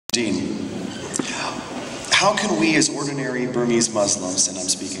Uddin, how can we as ordinary Burmese Muslims, and I'm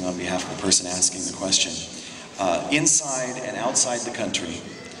speaking on behalf of the person asking the question, inside and outside the country,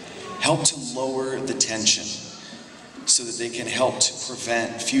 help to lower the tension so that they can help to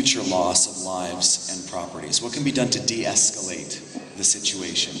prevent future loss of lives and properties? What can be done to de-escalate the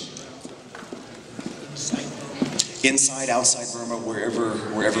situation? Inside, outside Burma,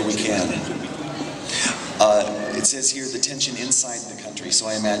 wherever we can. It says here the tension inside the country, so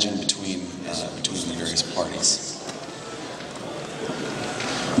I imagine between the various parties.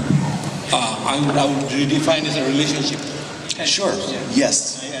 I would redefine as a relationship. Sure.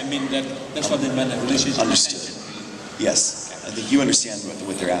 Yes. I mean that's what they meant, a relationship. Understood. Yes. I think you understand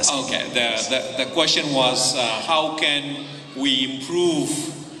what they're asking. Okay. The question was how can we improve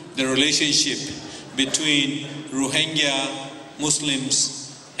the relationship between Rohingya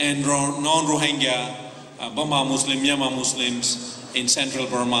Muslims and non-Rohingya Burma Muslim, Myanmar Muslims in central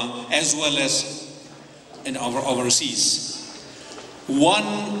Burma, as well as in overseas.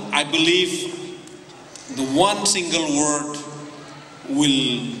 I believe the one single word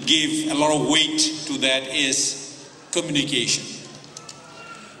will give a lot of weight to that is communication.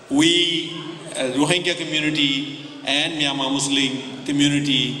 We, Rohingya community and Myanmar Muslim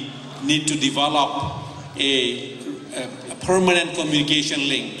community, need to develop a permanent communication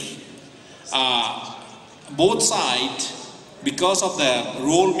link. Both sides, because of the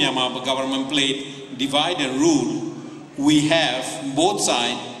role Myanmar government played, divide and rule, we have both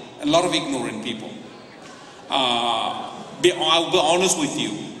sides a lot of ignorant people. I'll be honest with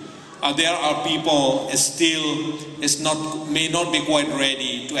you. There are people still may not be quite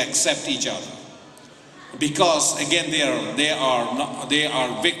ready to accept each other, because again they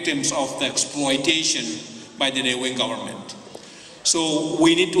are victims of the exploitation by the neighboring government. So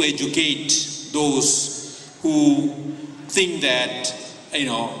we need to educate those who think that the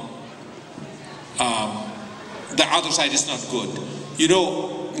other side is not good.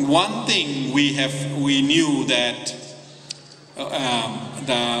 One thing we knew that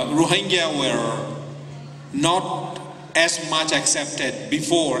the Rohingya were not as much accepted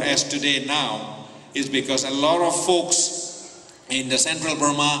before as today now is because a lot of folks in the central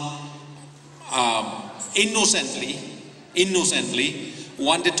Burma innocently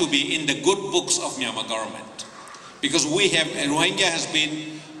wanted to be in the good books of Myanmar government, because Rohingya has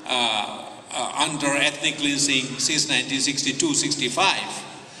been under ethnic cleansing since 1962-65,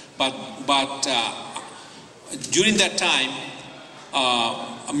 but during that time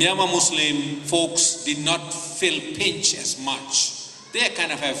Myanmar Muslim folks did not feel pinched as much. They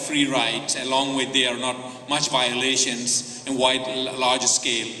kind of have free rights, along with there are not much violations in large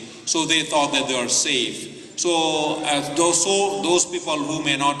scale, so they thought that they were safe. So those people who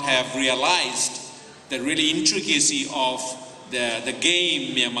may not have realized the really intricacy of the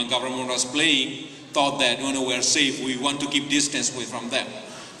game Myanmar government was playing thought that we're safe, we want to keep distance away from them.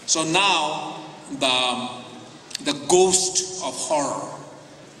 So now the ghost of horror,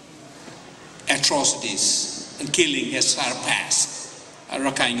 atrocities and killing has surpassed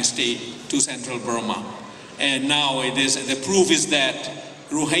Rakhine State to central Burma. And now the proof is that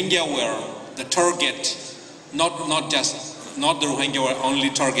Rohingya were the target. Not the Rohingya were only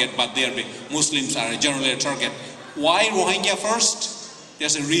target, but Muslims are generally a target. Why Rohingya first?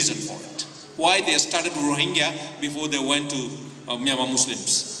 There's a reason for it. Why they started Rohingya before they went to Myanmar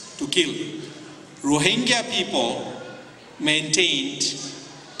Muslims to kill. Rohingya people maintained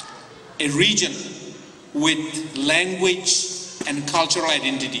a region with language and cultural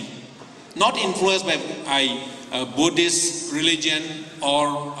identity, not influenced by Buddhist religion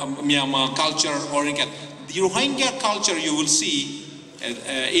or Myanmar culture or anything. The Rohingya culture, you will see,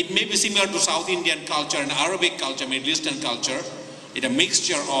 it may be similar to South Indian culture and Arabic culture, Middle Eastern culture. It's a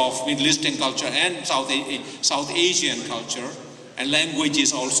mixture of Middle Eastern culture and South Asian culture. And language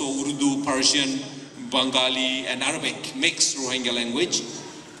is also Urdu, Persian, Bengali, and Arabic, mixed Rohingya language.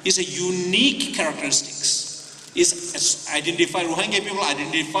 It's a unique characteristics. Rohingya people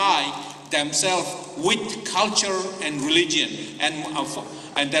identify themselves with culture and religion, and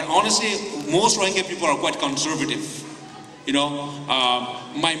that honestly, most Rohingya people are quite conservative.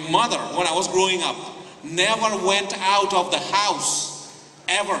 My mother, when I was growing up, never went out of the house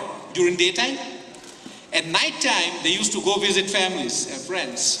ever during daytime. At night time, they used to go visit families and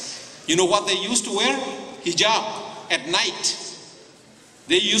friends. You know what they used to wear? Hijab at night.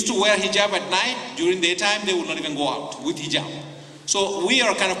 They used to wear hijab at night. During daytime, they would not even go out with hijab. So we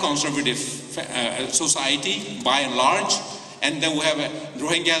are a kind of conservative society by and large. And then we have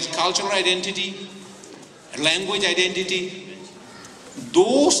Rohingya's cultural identity, language identity.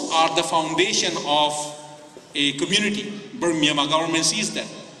 Those are the foundation of a community. Myanmar government sees that.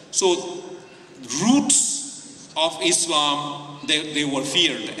 So roots of Islam, they were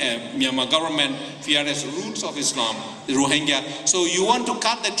feared. Myanmar government feared as roots of Islam, the Rohingya. So you want to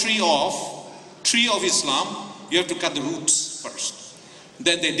cut the tree of Islam, you have to cut the roots first.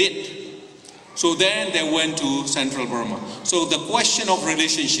 Then they did. So then they went to Central Burma. So the question of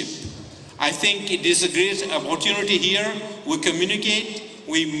relationship, I think it is a great opportunity here. We communicate,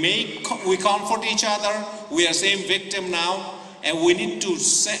 we comfort each other. We are same victim now, and we need to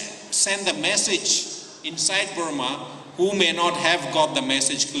send the message inside Burma who may not have got the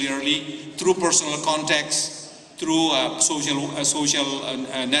message clearly through personal contacts, through social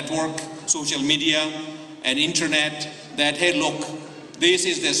network, social media, and internet, that hey, look, this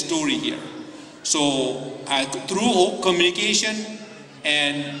is the story here. So through communication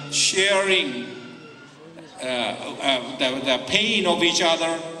and sharing the pain of each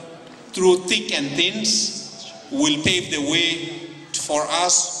other through thick and thins will pave the way for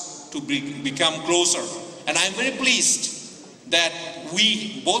us to become closer. And I'm very pleased that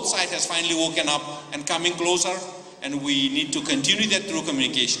both sides has finally woken up and coming closer, and we need to continue that through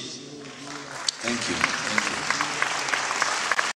communication. Thank you.